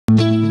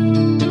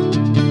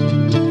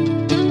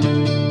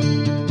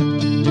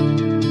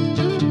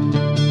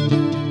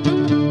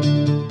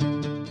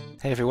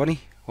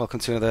welcome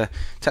to another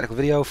technical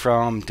video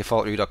from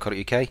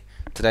defaultroot.co.uk.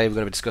 Today we're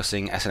going to be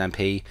discussing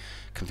SNMP,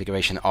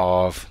 configuration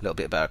of, a little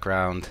bit of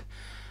background,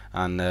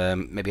 and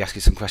maybe ask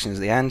you some questions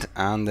at the end,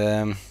 and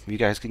if you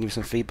guys can give me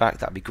some feedback,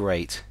 that'd be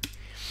great.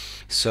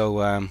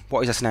 So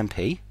what is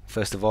SNMP?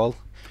 First of all,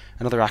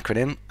 another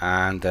acronym,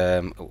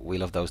 and we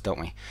love those, don't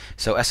we?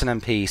 So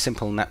SNMP,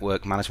 Simple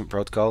Network Management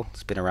Protocol.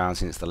 It's been around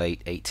since the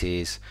late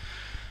 80s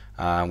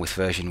with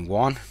version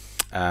 1.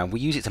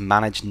 We use it to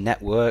manage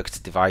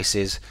networked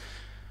devices.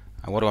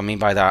 And what do I mean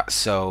by that?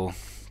 So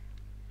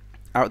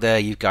out there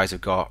you guys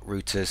have got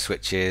routers,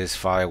 switches,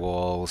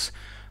 firewalls,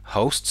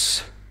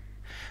 hosts,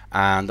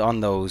 and on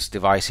those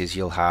devices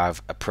you'll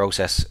have a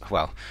process,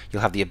 well,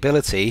 you'll have the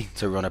ability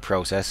to run a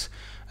process,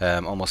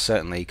 almost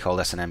certainly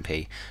called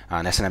SNMP,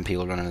 and SNMP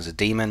will run as a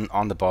daemon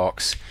on the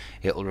box.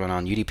 It'll run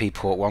on UDP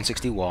port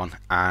 161,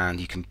 and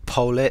you can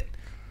poll it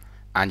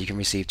and you can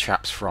receive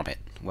traps from it.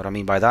 What I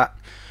mean by that,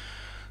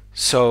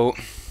 so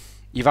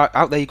you've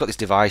out there, you've got this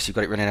device, you've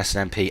got it running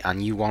SNMP,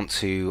 and you want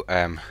to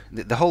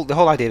the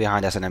whole idea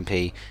behind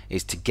SNMP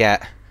is to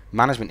get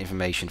management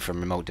information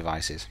from remote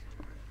devices.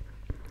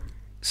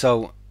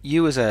 So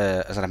you as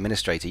an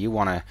administrator, you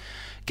want to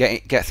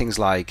get things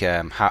like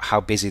how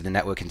busy the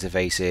network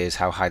interface is,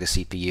 how high the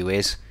CPU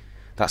is,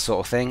 that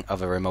sort of thing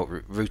of a remote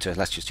router.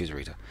 Let's just use a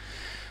router.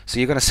 So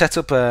you're going to set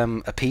up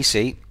a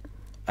PC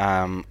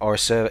or a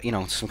server,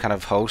 some kind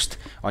of host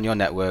on your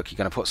network. You're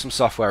going to put some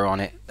software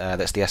on it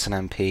that's the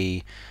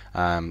SNMP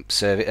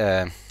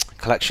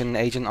collection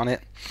agent on it,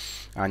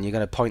 and you're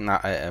going to point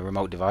that at a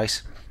remote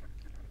device.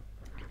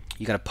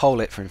 You're going to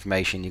poll it for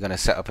information. You're going to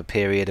set up a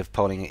period of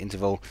polling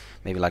interval,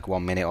 maybe like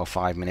 1 minute or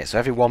 5 minutes. So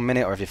every 1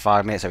 minute or every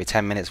 5 minutes, every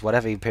 10 minutes,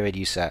 whatever period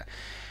you set,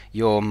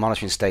 your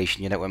monitoring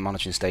station, your network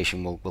monitoring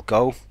station will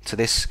go to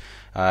this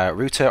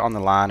router on the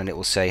LAN, and it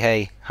will say,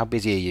 hey, how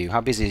busy are you?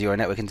 How busy is your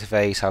network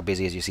interface? How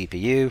busy is your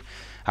CPU?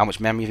 How much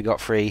memory have you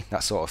got free?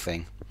 That sort of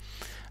thing.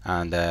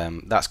 And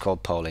that's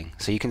called polling.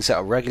 So you can set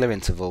up regular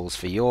intervals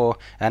for your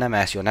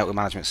NMS, your network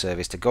management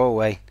service, to go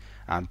away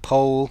and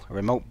poll a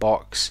remote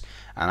box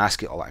and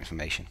ask it all that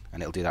information,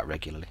 and it'll do that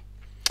regularly.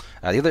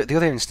 The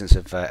other instance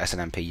of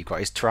SNMP you've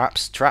got is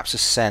traps. Traps are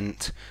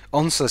sent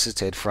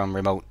unsolicited from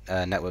remote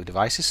network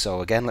devices.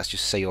 So again, let's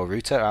just say your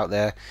router out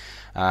there,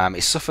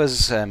 it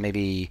suffers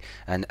maybe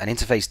an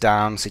interface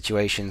down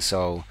situation,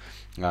 so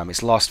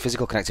it's lost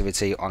physical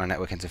connectivity on a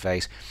network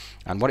interface,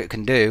 and what it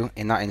can do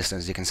in that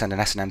instance is it can send an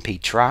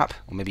SNMP trap,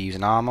 or maybe use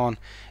an arm on.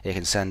 It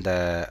can send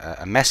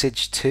a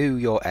message to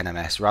your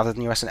NMS rather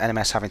than your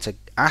NMS having to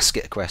ask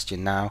it a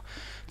question. Now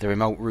the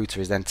remote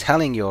router is then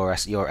telling your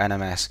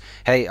NMS,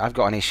 hey, I've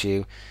got an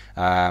issue,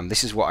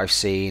 this is what I've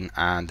seen,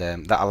 and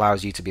that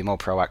allows you to be more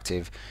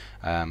proactive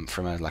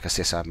from like a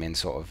sysadmin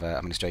sort of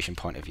administration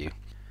point of view.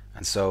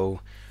 And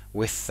so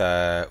with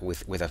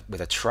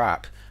a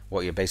trap,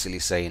 what you're basically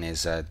saying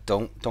is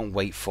don't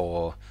wait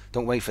for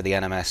the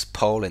NMS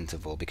poll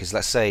interval, because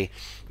let's say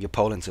your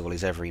poll interval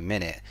is every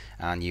minute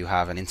and you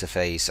have an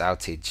interface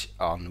outage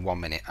on 1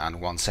 minute and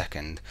 1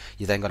 second.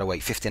 You then got to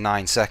wait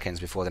 59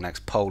 seconds before the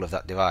next poll of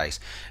that device.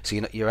 So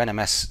your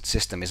NMS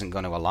system isn't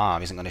going to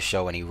alarm, isn't going to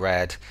show any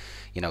red,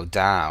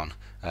 down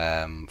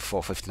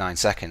for 59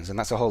 seconds, and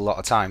that's a whole lot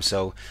of time.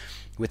 So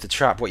with the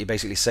trap, what you're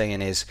basically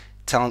saying is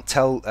tell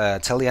the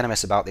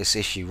NMS about this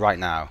issue right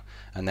now,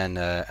 and then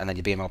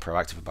you're being more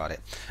proactive about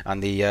it.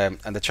 And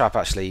the trap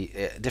actually,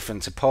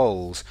 different to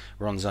polls,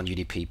 runs on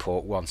UDP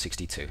port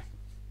 162.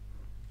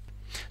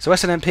 So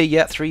SNMP,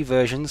 yeah, 3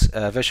 versions.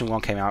 Version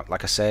 1 came out,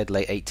 like I said,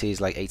 late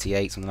 80s, like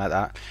 88, something like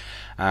that.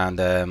 And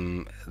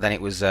then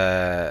it was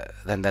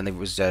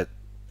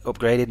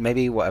upgraded,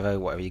 maybe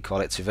whatever you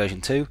call it, to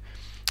version 2.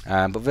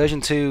 But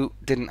version 2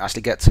 didn't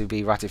actually get to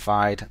be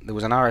ratified. There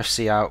was an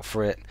RFC out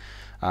for it,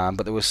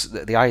 but there was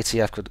the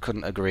IETF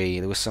couldn't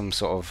agree. There was some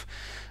sort of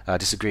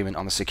disagreement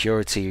on the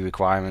security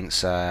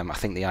requirements. I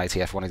think the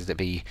IETF wanted it to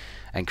be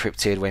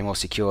encrypted, way more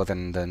secure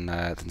than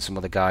some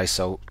other guys.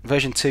 So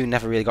version 2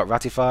 never really got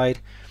ratified.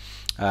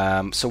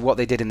 So what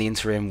they did in the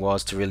interim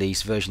was to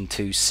release version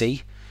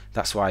 2C.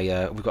 That's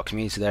why we've got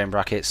community there in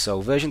brackets.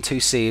 So version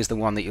 2C is the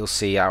one that you'll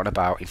see out and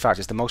about. In fact,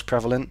 it's the most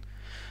prevalent.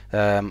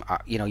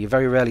 You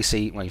very rarely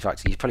see, well, in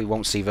fact, you probably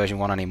won't see version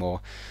 1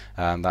 anymore.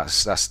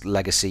 That's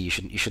legacy. You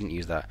shouldn't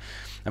use that.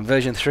 And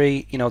version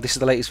 3, this is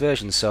the latest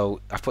version,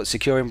 so I've put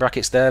secure in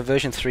brackets there.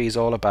 Version 3 is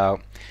all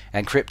about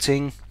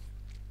encrypting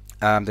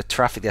the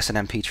traffic, the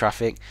SNMP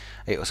traffic.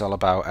 It was all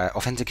about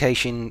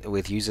authentication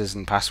with users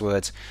and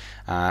passwords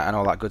and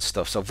all that good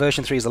stuff. So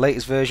version 3 is the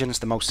latest version. It's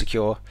the most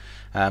secure,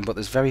 but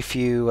there's very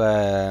few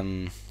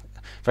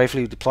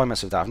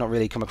deployments of that. I've not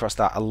really come across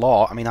that a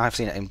lot. I mean, I've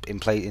seen it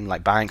in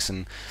like banks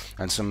and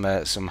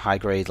some high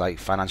grade like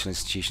financial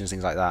institutions,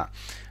 things like that.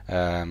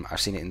 I've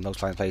seen it in those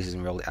places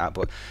and rolled it out,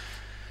 but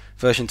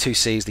version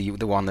 2C is the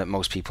one that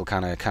most people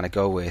kind of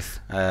go with.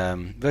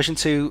 Version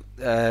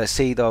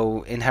 2C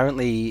though,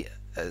 inherently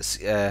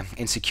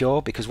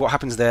insecure, because what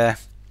happens there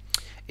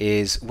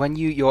is when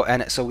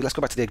so let's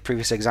go back to the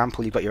previous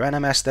example. You've got your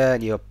NMS there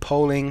and you're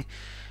polling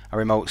a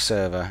remote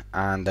server,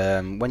 and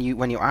when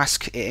you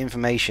ask it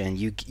information,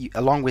 you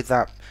along with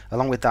that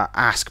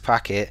ask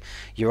packet,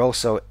 you're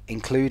also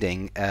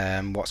including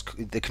what's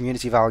the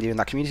community value, and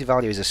that community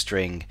value is a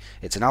string.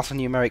 It's an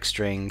alphanumeric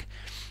string,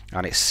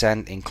 and it's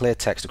sent in clear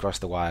text across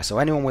the wire. So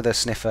anyone with a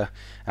sniffer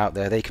out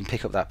there, they can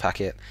pick up that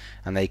packet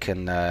and they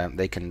can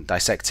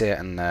dissect it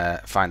and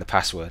find the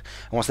password.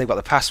 And once they've got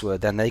the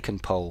password, then they can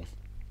poll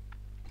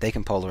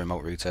the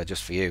remote router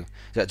just for you,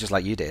 just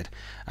like you did.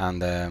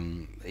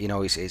 And you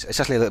know, it's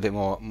actually a little bit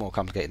more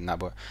complicated than that,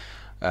 but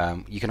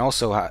you can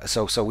also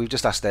so we've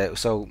just asked there.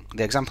 So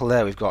the example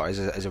there we've got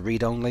is a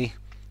read-only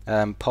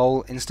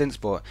poll instance,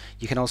 but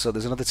you can also,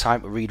 there's another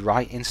type of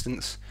read-write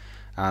instance.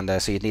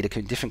 And so you'd need a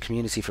different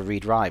community for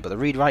read-write, but the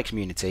read-write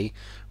community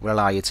will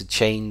allow you to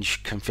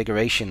change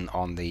configuration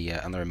on the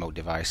remote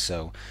device.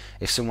 So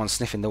if someone's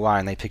sniffing the wire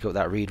and they pick up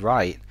that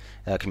read-write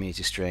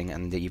community string,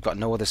 and you've got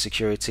no other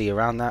security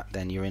around that,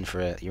 then you're in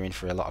for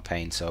a lot of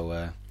pain.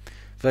 So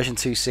version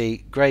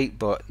 2C, great,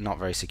 but not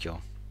very secure.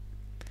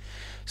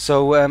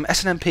 So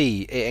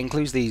SNMP, it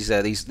includes these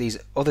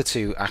other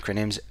two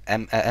acronyms,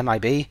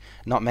 MIB,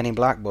 not Men in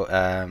Black, but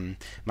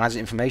Management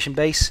Information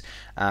Base,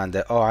 and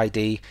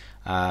OID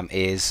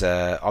is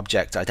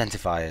Object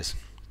Identifiers.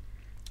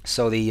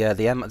 So the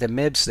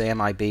MIBs, the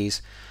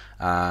MIBs,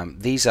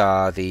 these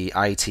are the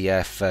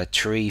IETF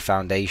tree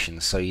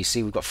foundations. So you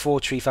see we've got 4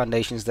 tree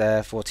foundations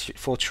there, four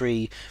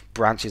tree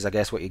branches, I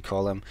guess what you'd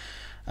call them.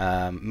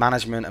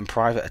 Management and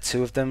private are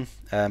 2 of them,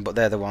 but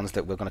they're the ones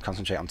that we're going to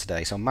concentrate on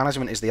today. So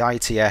management is the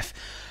IETF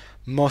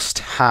must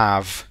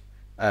have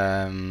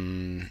OIDs.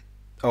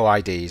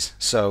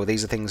 So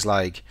these are things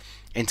like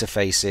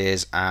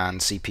interfaces and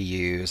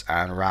CPUs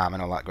and RAM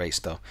and all that great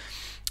stuff.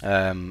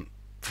 From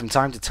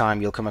time to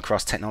time you'll come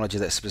across technology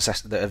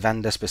that are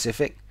vendor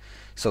specific.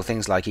 So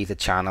things like either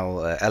channel,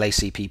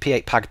 LACP,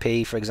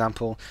 PAGP for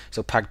example.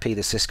 So PAGP,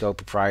 the Cisco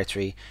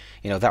proprietary,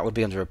 you know, that would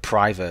be under a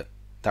private,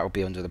 that would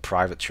be under the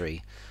private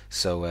tree.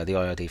 So the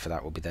OID for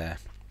that will be there.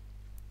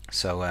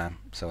 So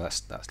that's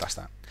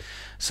that.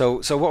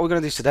 So what we're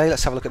going to do today,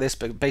 let's have a look at this.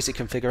 Basic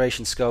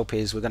configuration scope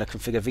is we're going to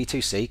configure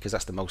V2C because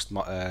that's the most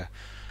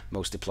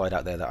deployed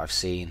out there that I've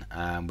seen.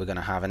 We're going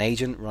to have an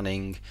agent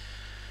running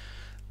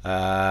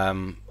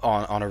on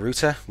a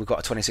router. We've got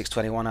a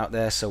 2621 out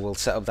there, so we'll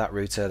set up that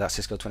router, that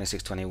Cisco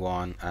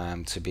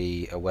 2621, to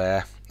be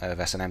aware of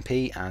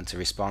SNMP and to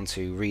respond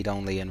to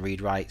read-only and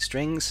read-write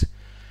strings.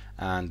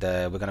 And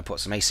we're going to put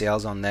some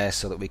ACLs on there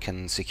so that we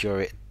can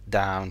secure it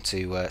down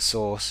to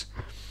source.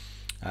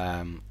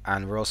 And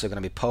we're also going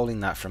to be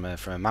polling that from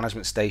a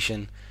management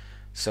station.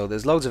 So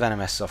there's loads of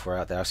NMS software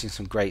out there. I've seen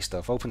some great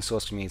stuff. Open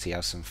source community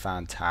has some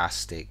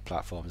fantastic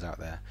platforms out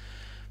there.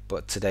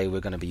 But today we're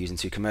going to be using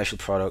 2 commercial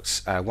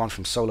products. One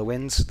from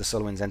SolarWinds, the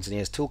SolarWinds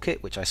Engineers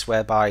Toolkit, which I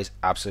swear by is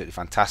absolutely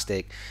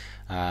fantastic.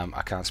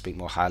 I can't speak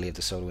more highly of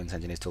the SolarWinds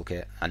Engineers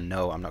Toolkit, and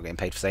no, I'm not getting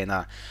paid for saying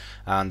that.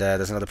 And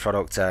there's another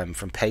product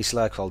from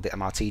Paceler called the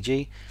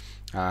MRTG.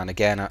 And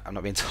again, I'm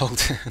not being told,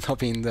 not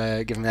being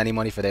given any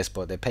money for this,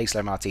 but the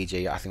Paceler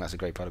MRTG, I think that's a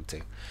great product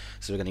too.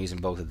 So we're going to use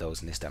both of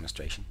those in this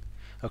demonstration.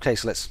 Okay,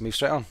 so let's move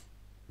straight on.